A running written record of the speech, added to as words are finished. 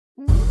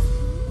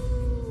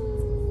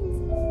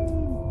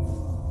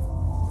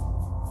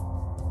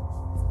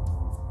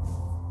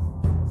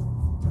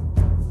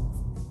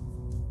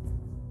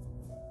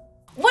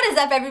What is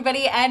up,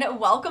 everybody, and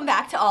welcome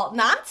back to Alt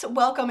Knots.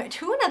 Welcome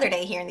to another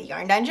day here in the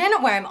Yarn Dungeon,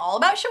 where I'm all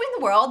about showing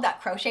the world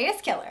that crochet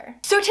is killer.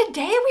 So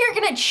today we are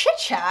gonna chit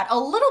chat a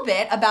little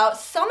bit about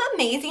some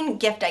amazing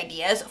gift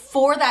ideas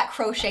for that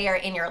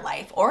crocheter in your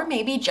life, or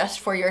maybe just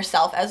for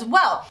yourself as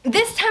well.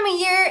 This time of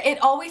year,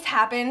 it always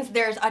happens.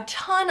 There's a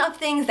ton of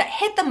things that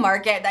hit the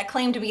market that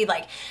claim to be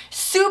like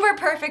super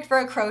perfect for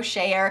a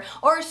crocheter,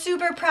 or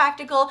super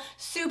practical,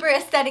 super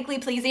aesthetically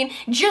pleasing,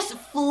 just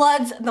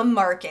floods the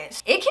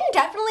market. It can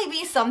definitely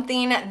be something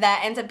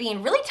that ends up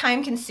being really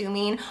time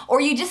consuming, or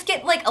you just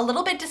get like a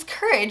little bit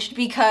discouraged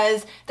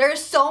because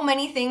there's so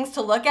many things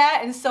to look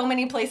at and so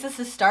many places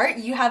to start,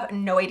 you have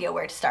no idea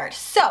where to start.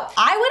 So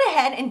I went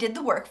ahead and did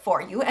the work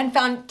for you and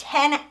found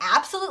 10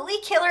 absolutely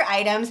killer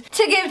items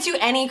to give to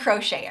any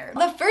crocheter.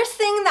 The first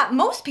thing that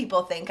most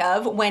people think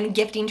of when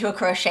gifting to a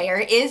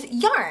crocheter is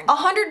yarn.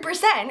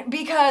 100%,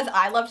 because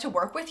I love to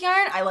work with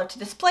yarn, I love to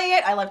display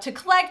it, I love to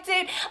collect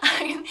it,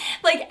 I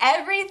like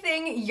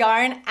everything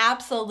yarn,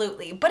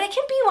 absolutely. But it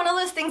can be one of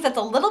those things that's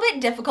a little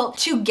bit difficult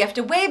to gift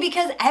away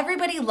because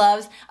everybody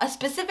loves a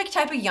specific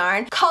type of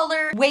yarn,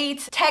 color,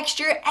 weight,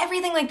 texture,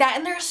 everything like that,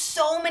 and there's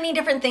so many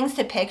different things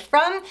to pick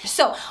from.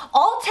 So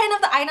all 10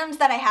 of the items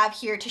that I have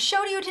here to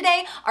show to you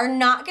today are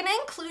not gonna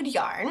include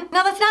yarn.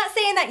 Now that's not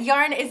saying that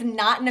yarn is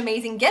not an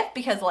amazing gift,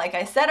 because like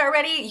I said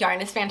already,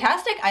 yarn is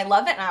fantastic, I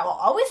love it, and I will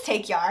always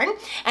take yarn,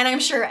 and I'm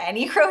sure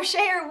any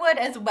crocheter would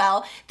as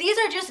well. These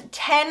are just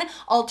 10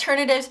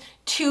 alternatives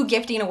to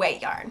gifting away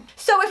yarn.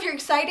 So if you're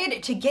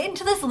excited to get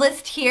into this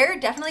list here,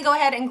 definitely go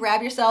ahead and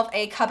grab yourself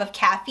a cup of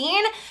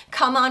caffeine,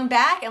 come on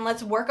back, and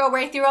let's work our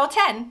way through all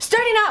 10.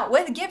 Starting out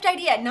with gift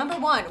idea number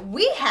 1,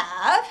 we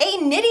have a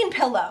knitting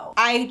pillow.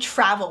 I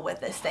travel with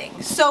this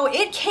thing. So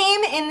it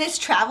came in this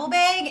travel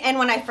bag, and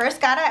when I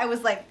first got it, I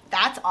was like,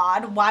 that's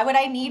odd. Why would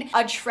I need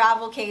a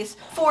travel case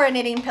for a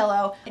knitting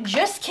pillow?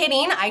 Just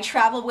kidding, I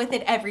travel with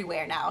it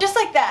everywhere now. Just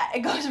like that,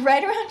 it goes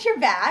right around your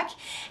back,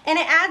 and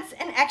it adds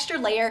an extra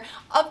layer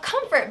of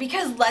comfort,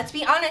 because let's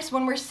be honest,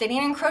 when we're sitting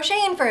and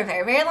crocheting for a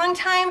very, very long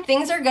time,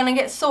 things are gonna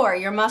get sore.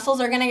 Your muscles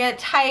are gonna get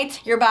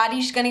tight, your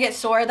body's gonna get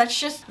sore. That's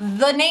just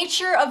the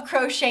nature of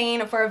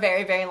crocheting for a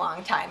very, very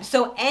long time.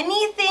 So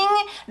anything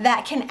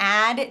that can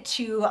add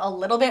to a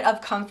little bit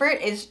of comfort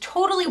is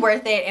totally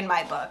worth it in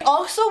my book.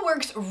 Also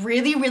works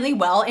really, really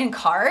well in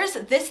cars.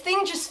 This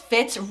thing just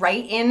fits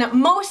right in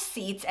most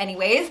seats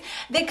anyways.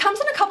 It comes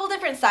in a couple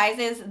different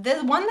sizes.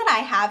 The one that I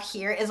have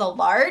here is a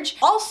large.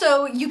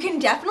 Also, you can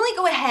definitely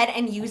go ahead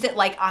and use it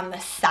like on the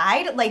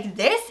side like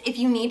this if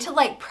you need to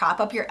like prop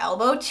up your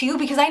elbow too,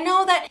 because I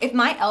know that if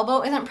my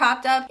elbow isn't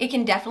propped up, it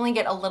can definitely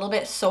get a little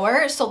bit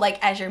sore. So like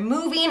as you're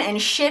moving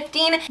and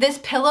shifting, this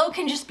pillow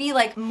can just be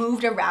like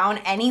moved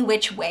around any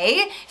which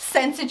way,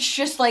 since it's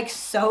just like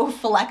so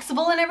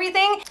flexible and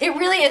everything. It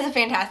really is a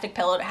fantastic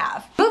pillow to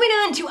have. Moving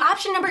on to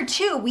option number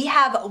 2, we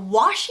have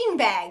washing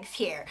bags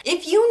here.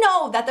 If you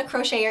know that the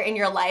crocheter in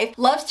your life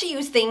loves to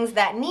use things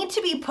that need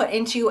to be put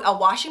into a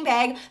washing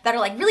bag that are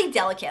like really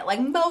delicate,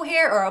 like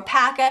mohair or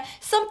alpaca,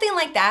 something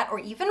like that, or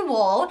even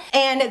wool,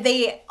 and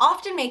they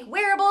often make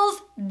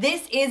wearables,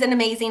 this is an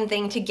amazing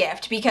thing to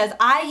gift, because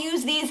I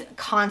use these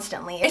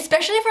constantly,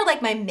 especially for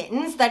like my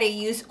mittens that I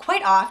use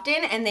quite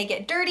often, and they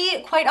get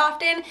dirty quite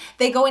often.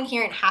 They go in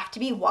here and have to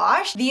be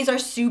washed. These are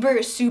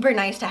super, super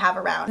nice to have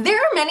around. There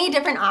are many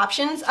different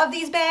options of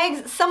these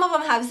bags. Some of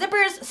them have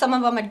zippers, some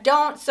of them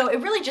don't, so it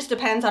really just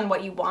depends on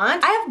what you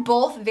want. I have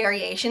both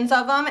variations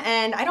of them,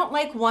 and I don't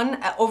like one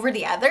over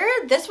the other.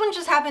 This one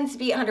just happens to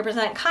be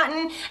 100%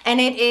 cotton, and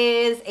it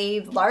is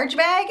a large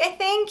bag, I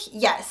think.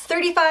 Yes,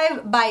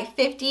 35 by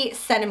 50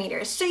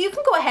 centimeters. So you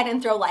can go ahead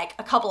and throw like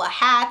a couple of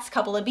hats,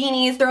 couple of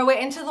beanies, throw it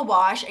into the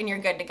wash, and you're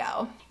good to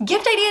go.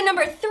 Gift idea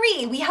number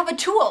 3, we have a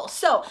tool.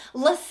 So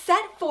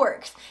Lisette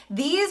forks.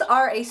 These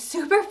are a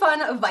super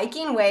fun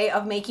Viking way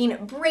of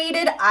making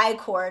braided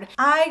I-cord.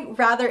 I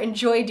rather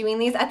enjoy doing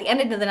these at the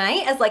end of the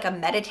night as like a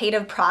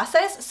meditative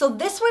process. So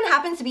this one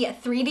happens to be a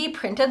 3D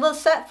printed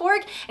Lisette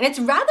fork, and it's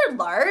rather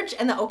large,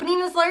 and the opening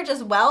is large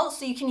as well,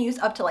 so you can use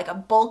up to like a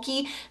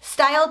bulky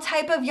style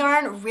type of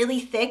yarn, really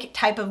thick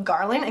type of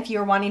garland if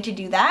you're wanting to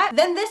do that.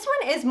 Then this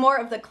one is more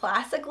of the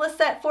classic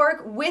Lisette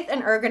fork with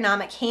an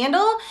ergonomic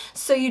handle,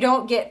 so you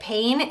don't get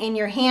pain in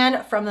your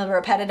hand from the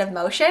repetitive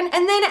motion.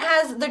 And then it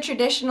has the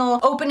traditional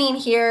opening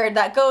here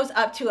that goes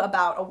up to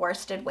about a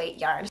worsted weight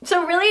yarn.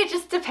 So really it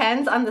just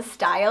depends on the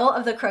style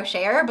of the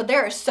crocheter, but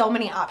there are so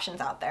many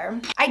options out there.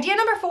 Idea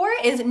number 4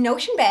 is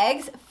notion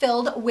bags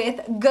filled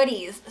with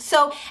goodies.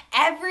 So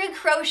every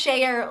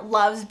crocheter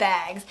loves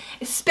bags,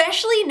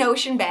 especially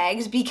notion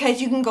bags,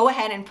 because you can go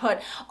ahead and put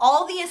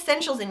all the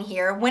essentials in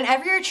here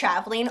whenever you're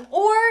traveling,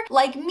 or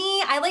like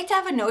me, I like to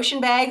have a notion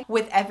bag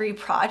with every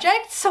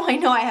project, so I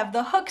know I have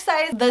the hook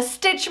size, the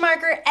stitch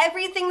marker,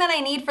 everything that I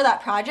need for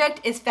that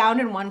project is found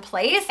in one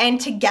place and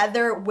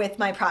together with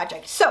my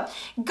project. So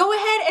go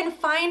ahead and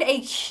find find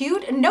a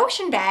cute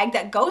notion bag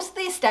that goes to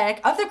the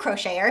aesthetic of the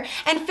crocheter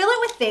and fill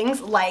it with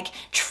things like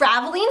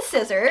traveling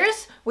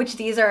scissors, which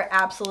these are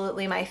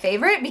absolutely my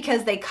favorite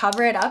because they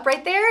cover it up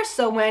right there.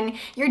 So when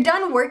you're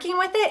done working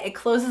with it, it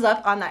closes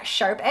up on that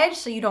sharp edge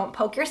so you don't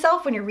poke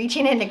yourself when you're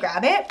reaching in to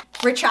grab it.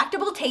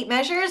 Retractable tape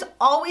measures,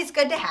 always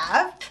good to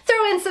have.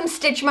 Throw in some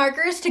stitch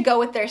markers to go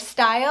with their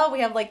style.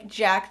 We have like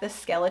Jack the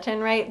Skeleton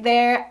right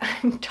there.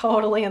 I'm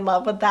totally in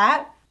love with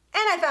that.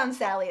 And I found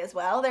Sally as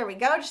well. There we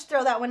go. Just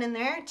throw that one in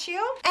there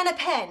too. And a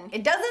pen.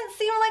 It doesn't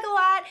seem like a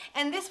lot,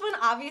 and this one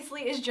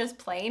obviously is just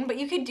plain, but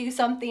you could do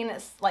something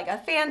like a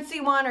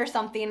fancy one or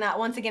something that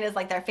once again is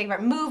like their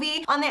favorite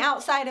movie on the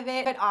outside of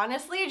it. But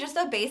honestly, just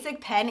a basic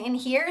pen in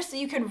here so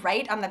you can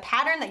write on the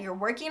pattern that you're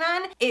working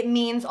on. It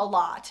means a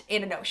lot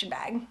in a notion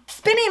bag.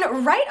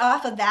 Spinning right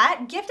off of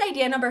that, gift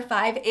idea number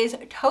 5 is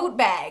tote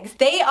bags.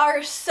 They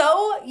are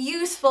so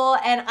useful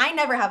and I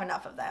never have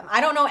enough of them.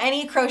 I don't know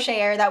any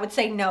crocheter that would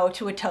say no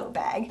to a tote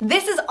bag.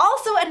 This is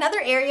also another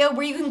area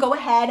where you can go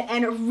ahead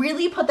and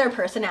really put their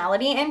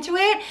personality into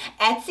it.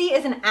 Etsy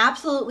is an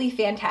absolutely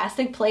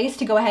fantastic place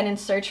to go ahead and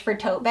search for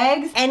tote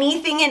bags.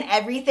 Anything and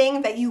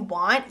everything that you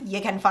want, you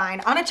can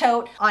find on a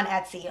tote on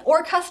Etsy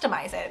or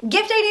customize it.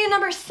 Gift idea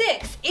number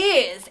 6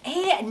 is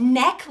a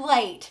neck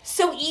light.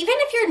 So even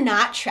if you're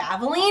not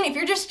traveling, if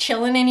you're just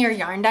chilling in your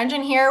yarn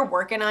dungeon here,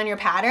 working on your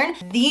pattern,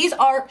 these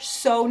are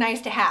so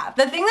nice to have.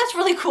 The thing that's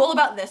really cool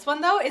about this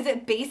one though is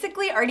it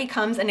basically already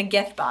comes in a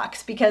gift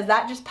box because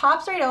that just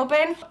pops right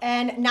open,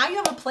 and now you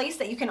have a place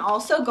that you can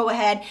also go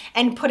ahead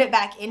and put it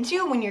back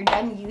into when you're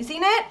done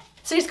using it.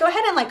 So just go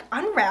ahead and like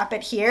unwrap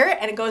it here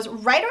and it goes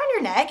right on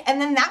your neck,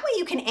 and then that way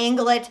you can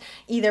angle it.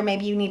 Either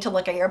maybe you need to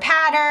look at your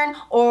pattern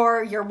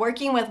or you're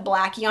working with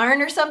black yarn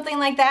or something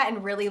like that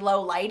and really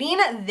low lighting.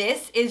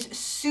 This is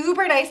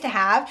super nice to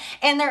have,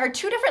 and there are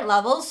 2 different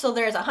levels. So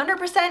there's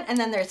 100% and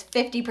then there's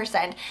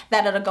 50%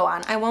 that it'll go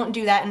on. I won't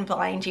do that and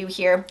blind you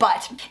here,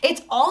 but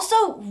it's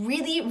also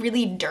really,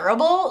 really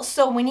durable.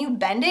 So when you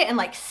bend it and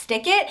like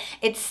stick it,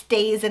 it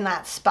stays in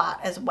that spot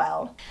as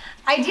well.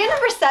 Idea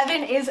number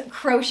 7 is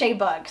crochet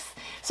books.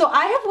 So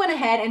I have went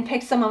ahead and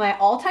picked some of my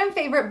all-time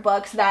favorite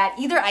books that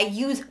either I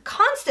use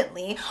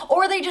constantly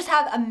or they just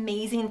have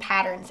amazing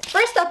patterns.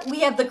 First up, we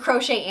have the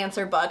Crochet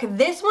Answer book.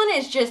 This one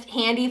is just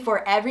handy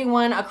for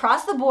everyone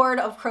across the board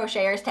of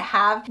crocheters to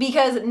have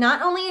because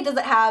not only does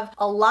it have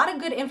a lot of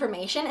good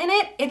information in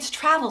it, it's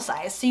travel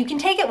size. So you can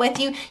take it with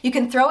you, you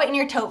can throw it in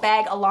your tote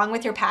bag along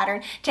with your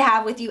pattern to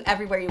have with you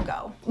everywhere you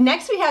go.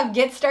 Next we have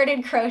Get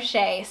Started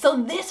Crochet.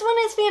 So this one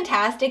is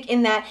fantastic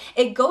in that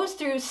it goes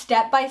through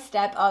step by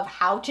step of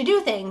how to do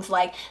things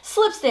like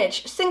slip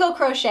stitch, single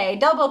crochet,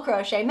 double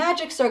crochet,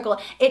 magic circle.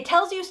 It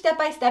tells you step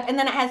by step, and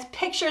then it has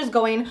pictures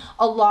going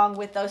along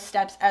with those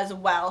steps as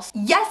well.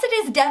 Yes, it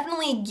is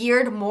definitely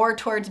geared more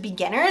towards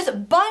beginners,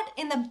 but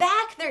in the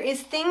back there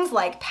is things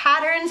like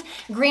patterns,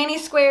 granny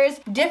squares,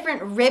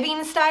 different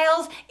ribbing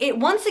styles. It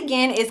once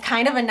again is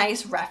kind of a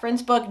nice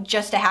reference book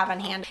just to have on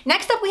hand.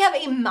 Next up we have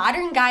a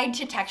modern guide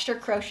to texture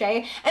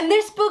crochet, and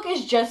this book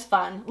is just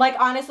fun. Like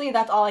honestly,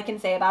 that's all I can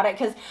say about it,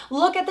 because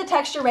look at the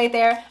texture right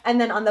there, and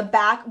then on the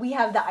back we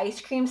have the ice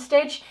cream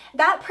stitch.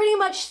 That pretty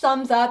much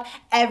sums up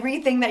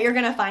everything that you're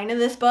gonna find in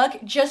this book.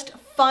 Just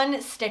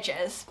fun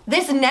stitches.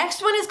 This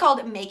next one is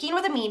called Making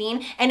with a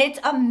Meaning, and it's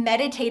a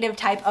meditative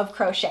type of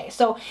crochet.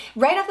 So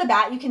right off the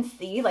bat you can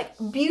see like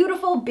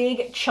beautiful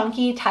big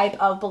chunky type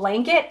of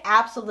blanket,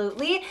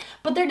 absolutely,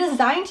 but they're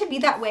designed to be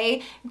that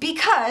way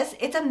because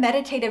it's a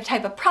meditative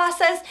type of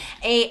process,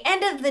 a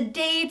end of the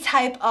day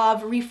type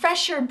of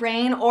refresh your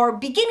brain, or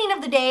beginning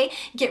of the day,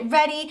 get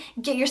ready,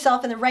 get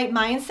yourself in the right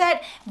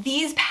mindset.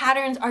 These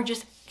patterns are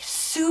just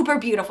super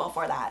beautiful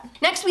for that.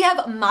 Next we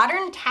have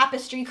Modern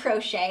Tapestry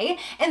Crochet,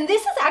 and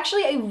this is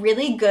actually a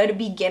really good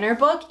beginner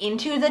book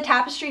into the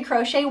tapestry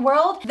crochet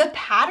world. The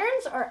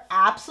patterns are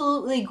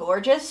absolutely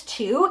gorgeous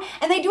too,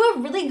 and they do a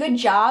really good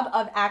job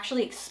of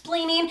actually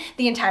explaining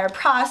the entire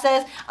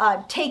process,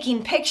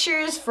 taking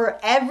pictures for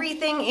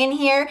everything in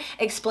here,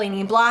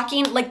 explaining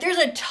blocking. Like there's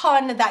a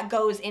ton that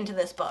goes into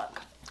this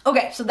book.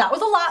 Okay, so that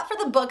was a lot for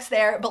the books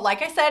there, but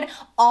like I said,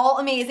 all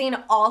amazing,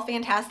 all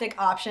fantastic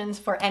options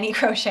for any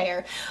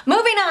crocheter.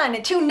 Moving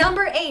on to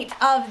number 8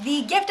 of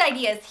the gift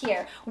ideas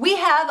here, we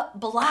have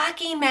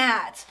blocking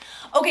mats.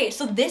 Okay,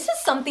 so this is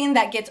something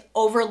that gets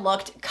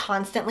overlooked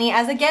constantly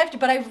as a gift,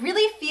 but I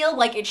really feel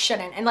like it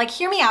shouldn't. And like,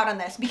 hear me out on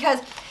this, because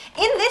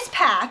in this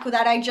pack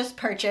that I just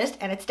purchased,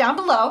 and it's down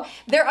below,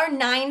 there are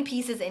 9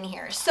 pieces in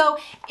here. So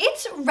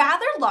it's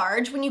rather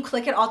large when you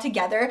click it all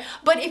together,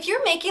 but if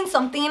you're making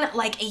something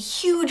like a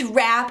huge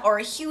wrap or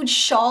a huge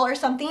shawl or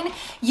something,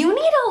 you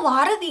need a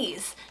lot of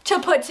these to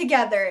put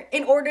together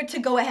in order to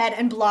go ahead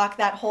and block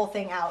that whole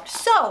thing out.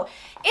 So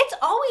it's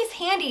always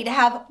handy to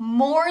have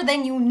more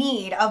than you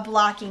need of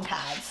blocking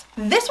pads.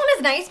 This one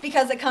is nice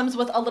because it comes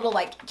with a little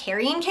like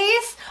carrying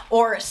case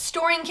or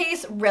storing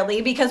case,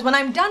 really, because when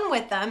I'm done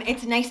with them,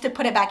 it's nice to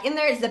put it back in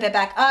there, zip it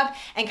back up,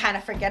 and kind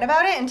of forget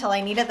about it until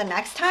I need it the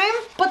next time.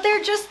 But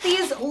they're just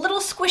these little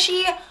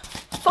squishy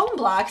foam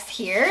blocks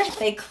here.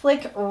 They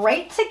click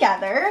right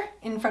together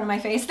in front of my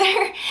face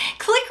there.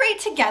 Click right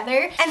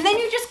together, and then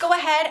you just go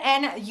ahead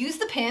and use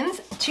the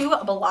pins to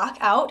block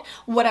out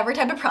whatever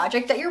type of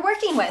project that you're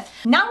working with.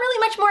 Not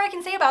really much more I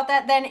can say about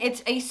that than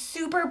it's a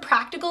super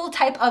practical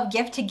type of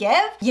gift to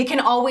give. You can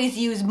always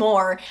use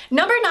more.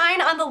 Number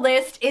 9 on the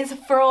list is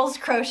Furls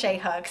crochet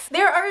hooks.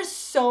 There are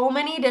so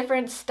many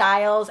different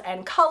styles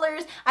and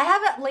colors. I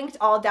have it linked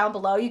all down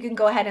below. You can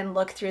go ahead and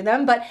look through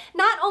them, but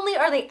not only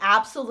are they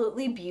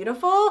absolutely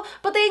beautiful,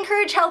 but they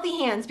encourage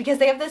healthy hands because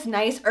they have this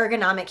nice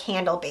ergonomic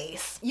handle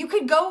base. You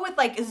could go with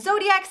like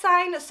zodiac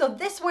sign, so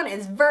this one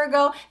is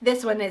Virgo,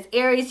 this one is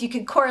Aries. You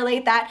could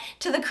correlate that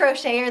to the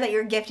crocheter that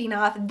you're gifting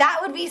off. That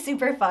would be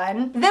super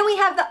fun. Then we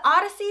have the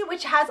Odyssey,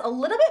 which has a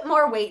little bit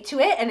more weight to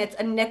it, and it's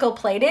a nickel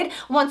plated.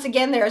 Once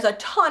again, there's a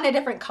ton of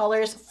different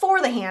colors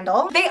for the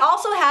handle. They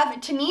also have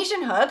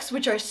Tunisian hooks,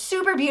 which are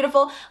super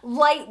beautiful,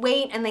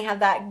 lightweight, and they have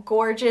that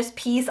gorgeous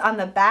piece on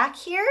the back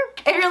here.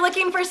 If you're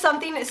looking for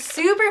something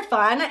super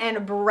fun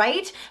and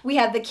bright, we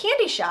have the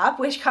Candy Shop,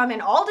 which come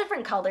in all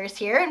different colors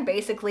here and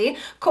basically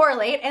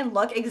correlate and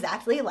look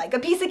exactly like a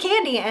piece of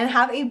candy and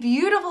have a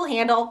beautiful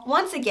handle.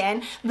 Once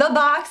again, the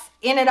box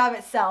in and of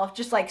itself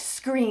just like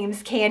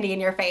screams candy in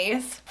your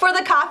face. For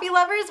the coffee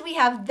lovers, we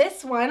have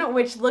this one,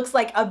 which looks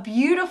like a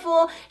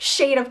beautiful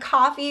shade of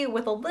coffee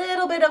with a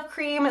little bit of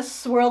cream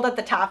swirled at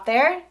the top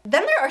there.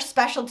 Then there are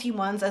specialty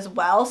ones as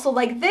well. So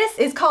like this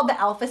is called the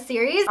Alpha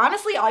series.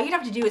 Honestly, all you'd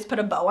have to do is put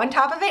a bow on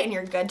top of it and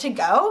you're good to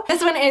go.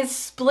 This one is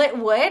split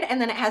wood,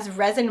 and then it has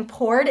resin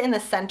poured in the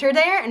center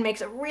there and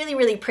makes a really,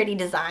 really pretty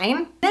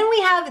design. Then we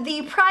have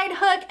the Pride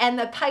hook and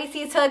the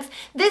Pisces hooks.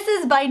 This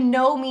is by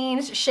no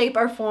means, shape,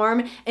 or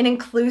form an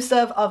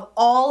inclusive of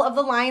all of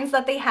the lines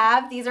that they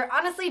have. These are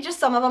honestly just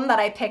some of them that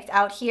I picked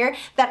out here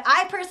that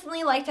I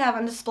personally like to have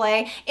on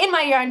display in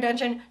my yarn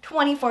dungeon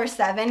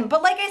 24/7.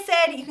 But like I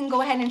said, you can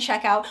go ahead and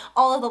check out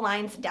all of the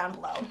lines down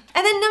below.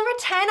 And then number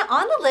 10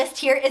 on the list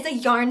here is a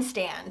yarn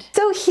stand.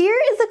 So here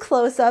is a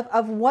close-up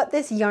of what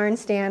this yarn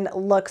stand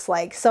looks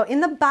like. So in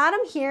the bottom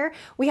here,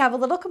 we have a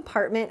little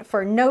compartment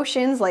for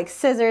notions like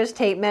scissors,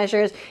 tape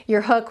measures,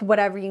 your hook,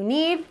 whatever you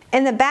need.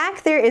 In the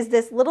back, there is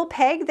this little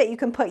peg that you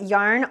can put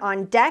yarn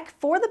on deck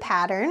for the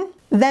pattern.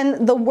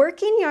 Then the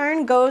working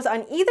yarn goes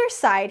on either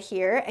side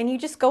here, and you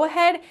just go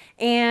ahead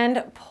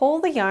and pull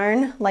the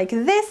yarn like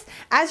this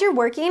as you're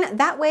working.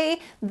 That way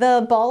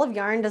the ball of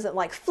yarn doesn't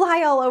like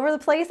fly all over the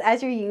place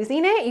as you're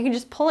using it. You can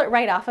just pull it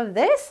right off of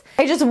this.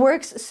 It just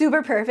works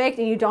super perfect,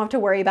 and you don't have to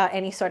worry about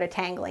any sort of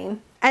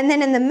tangling. And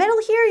then in the middle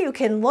here, you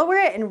can lower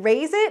it and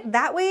raise it.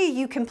 That way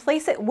you can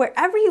place it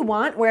wherever you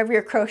want, wherever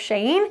you're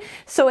crocheting,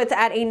 so it's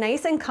at a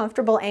nice and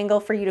comfortable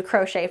angle for you to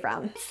crochet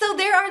from. So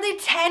there are the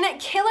 10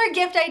 killer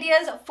gift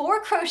ideas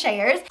for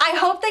crocheters. I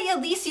hope that at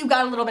least you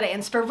got a little bit of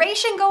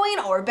inspiration going,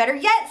 or better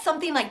yet,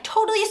 something like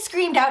totally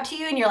screamed out to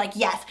you and you're like,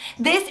 yes,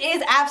 this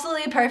is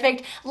absolutely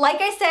perfect. Like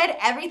I said,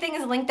 everything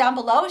is linked down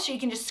below, so you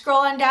can just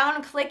scroll on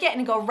down, click it,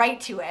 and go right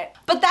to it.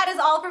 But that is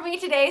all for me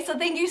today, so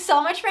thank you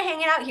so much for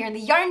hanging out here in the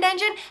Yarn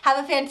Dungeon. Have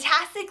a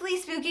fantastically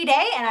spooky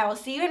day, and I will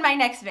see you in my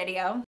next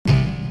video.